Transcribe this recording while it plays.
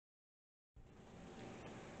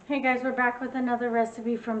Hey guys, we're back with another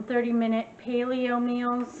recipe from 30-minute paleo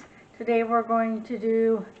meals. Today we're going to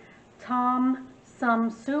do tom sum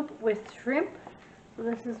soup with shrimp. So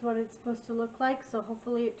this is what it's supposed to look like. So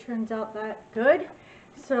hopefully it turns out that good.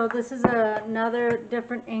 So this is another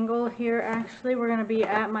different angle here. Actually, we're going to be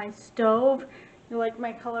at my stove. You like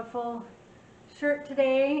my colorful shirt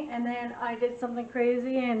today, and then I did something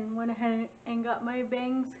crazy and went ahead and got my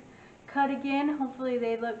bangs cut again. Hopefully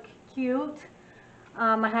they look cute.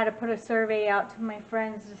 I had to put a survey out to my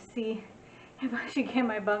friends to see if I should get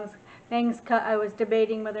my bangs cut. I was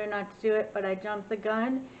debating whether or not to do it, but I jumped the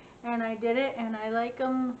gun and I did it, and I like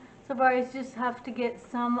them so far. I just have to get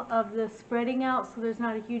some of the spreading out so there's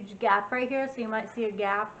not a huge gap right here, so you might see a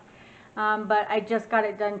gap, but I just got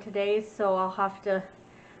it done today, so I'll have to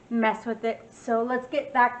mess with it. So let's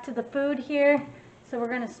get back to the food here. So we're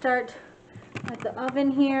going to start at the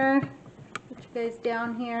oven here. Put you guys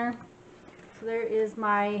down here. So there is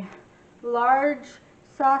my large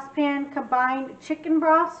saucepan combined chicken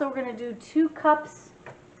broth. So we're going to do 2 cups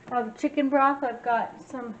of chicken broth. I've got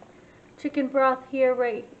some chicken broth here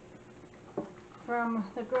right from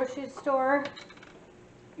the grocery store,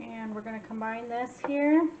 and we're going to combine this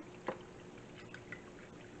here.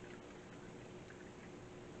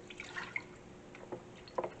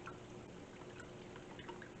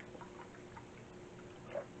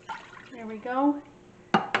 There we go.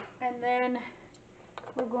 And then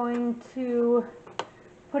we're going to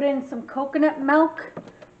put in some coconut milk.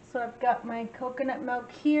 So I've got my coconut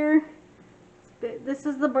milk here. This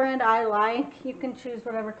is the brand I like. You can choose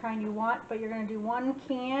whatever kind you want, but you're going to do 1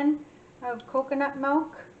 can of coconut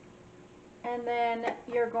milk. And then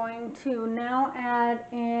you're going to now add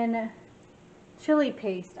in chili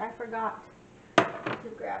paste. I forgot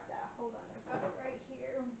to grab that. Hold on, I've got it right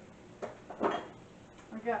here.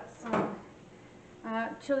 I got some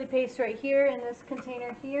chili paste right here in this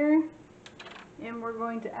container here, and we're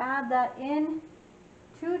going to add that in.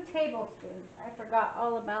 2 tablespoons. I forgot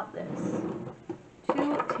all about this.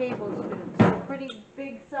 2 tablespoons. Pretty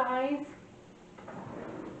big size.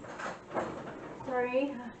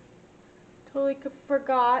 Sorry, totally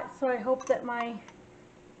forgot. So I hope that my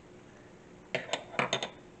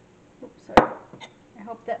I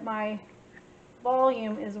hope that my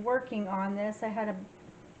volume is working on this. I had a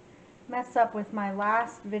mess up with my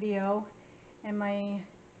last video and my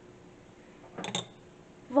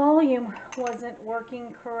volume wasn't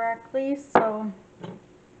working correctly, so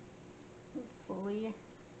hopefully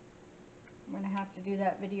I'm gonna have to do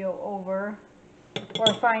that video over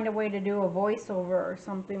or find a way to do a voiceover or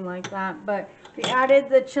something like that. But we added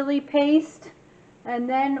the chili paste, and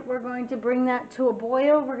then we're going to bring that to a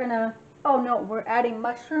boil. We're adding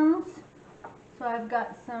mushrooms. So I've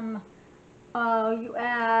got some, you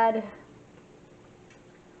add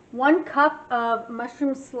 1 cup of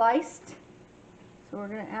mushrooms sliced. So we're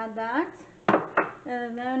going to add that.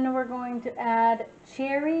 And then we're going to add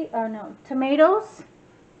tomatoes.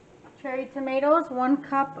 Cherry tomatoes, 1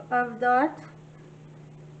 cup of that,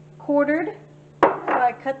 quartered. So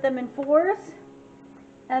I cut them in 4s.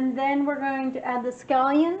 And then we're going to add the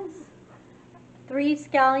scallions, 3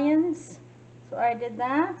 scallions. So I did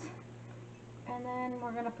that. And then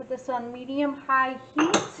we're going to put this on medium-high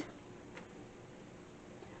heat.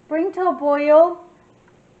 Bring to a boil.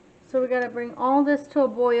 So we got to bring all this to a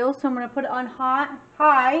boil. So I'm going to put it on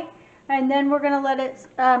high, and then we're going to let it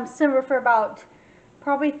simmer for about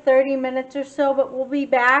probably 30 minutes or so. But we'll be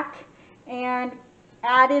back and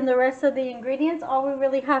add in the rest of the ingredients. All we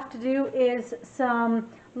really have to do is some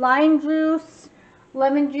lime juice,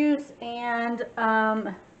 lemon juice, and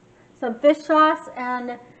some fish sauce,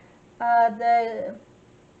 and the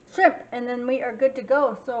shrimp, and then we are good to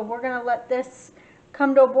go. So we're going to let this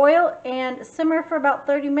come to a boil and simmer for about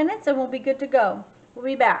 30 minutes, and we'll be good to go. We'll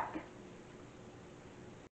be back.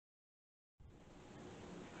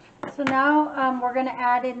 So now we're going to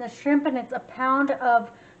add in the shrimp, and it's a pound of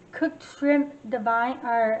cooked shrimp divine.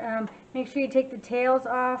 Make sure you take the tails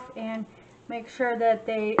off and make sure that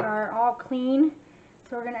they are all clean.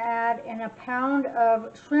 So we're going to add in a pound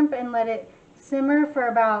of shrimp and let it simmer for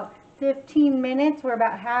about 15 minutes. We're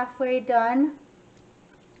about halfway done.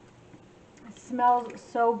 It smells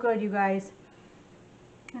so good, you guys.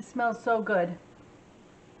 It smells so good.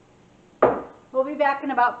 We'll be back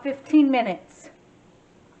in about 15 minutes.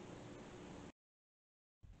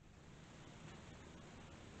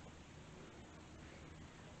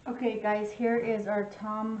 Okay guys, here is our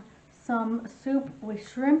tom sum soup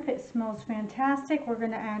with shrimp. It smells fantastic. We're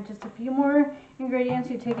going to add just a few more ingredients.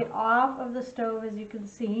 You take it off of the stove, as you can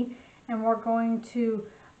see, and we're going to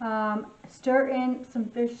stir in some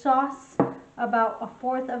fish sauce. about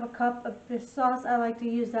 1/4 of a cup of fish sauce. I like to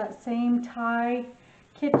use that same Thai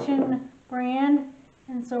kitchen brand.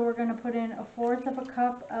 And so we're going to put in 1/4 of a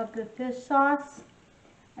cup of the fish sauce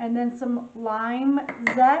and then some lime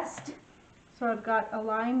zest. So I've got a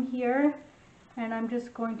lime here and I'm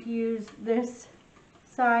just going to use this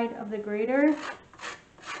side of the grater.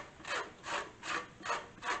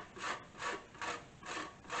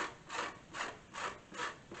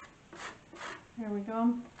 There we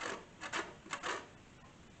go.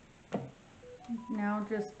 Now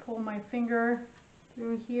just pull my finger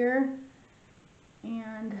through here,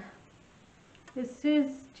 and this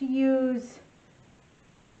is to use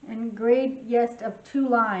and grade yes of 2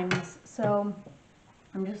 limes. So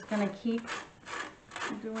I'm just going to keep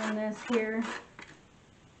doing this here.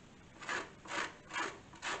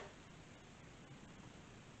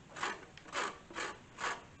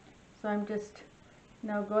 So I'm just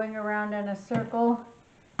now going around in a circle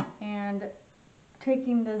and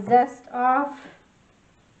taking the zest off.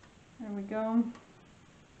 There we go.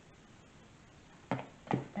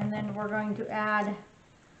 And then we're going to add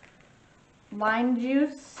lime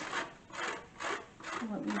juice.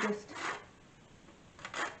 Let me just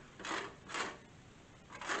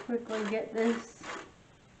quickly get this.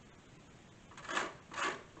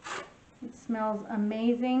 It smells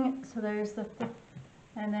amazing. So there's the,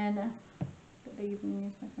 and then, did I even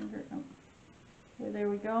use my finger? Oh. Okay, there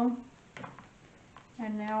we go.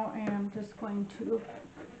 And now I am just going to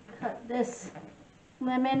cut this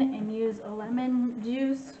lemon and use a lemon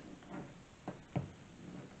juice.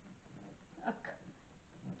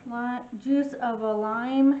 Juice of a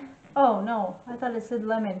lime. Oh no, I thought it said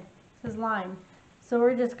lemon. It says lime. So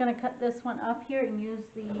we're just going to cut this one up here and use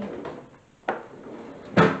the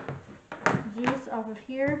juice off of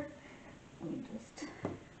here. Let me just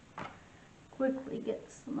quickly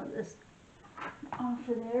get some of this off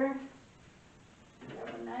of there.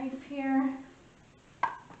 Grab a knife here.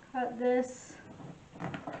 Cut this.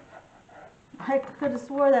 I could have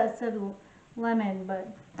swore that said lemon,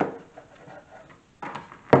 but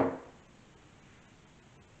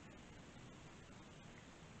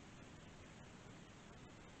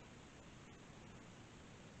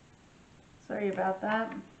sorry about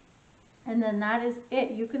that. And then that is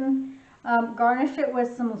it. You can garnish it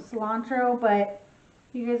with some cilantro, but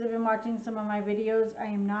you guys have been watching some of my videos. I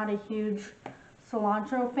am not a huge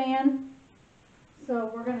cilantro fan.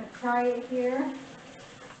 So we're going to try it here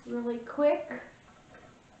really quick.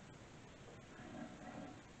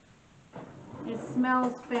 It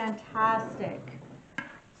smells fantastic.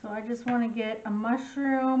 So I just want to get a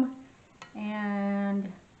mushroom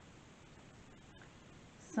and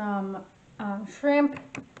some shrimp.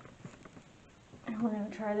 And we're going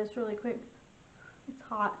to try this really quick. It's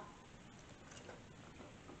hot.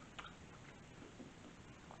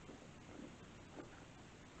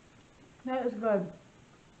 That is good.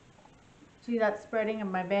 See that spreading of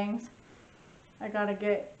my bangs? I gotta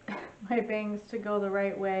get my bangs to go the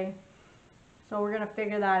right way. So we're gonna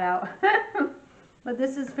figure that out. But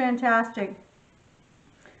this is fantastic.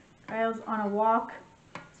 I was on a walk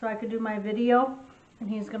so I could do my video, and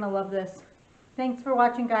he's gonna love this. Thanks for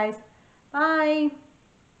watching, guys. Bye.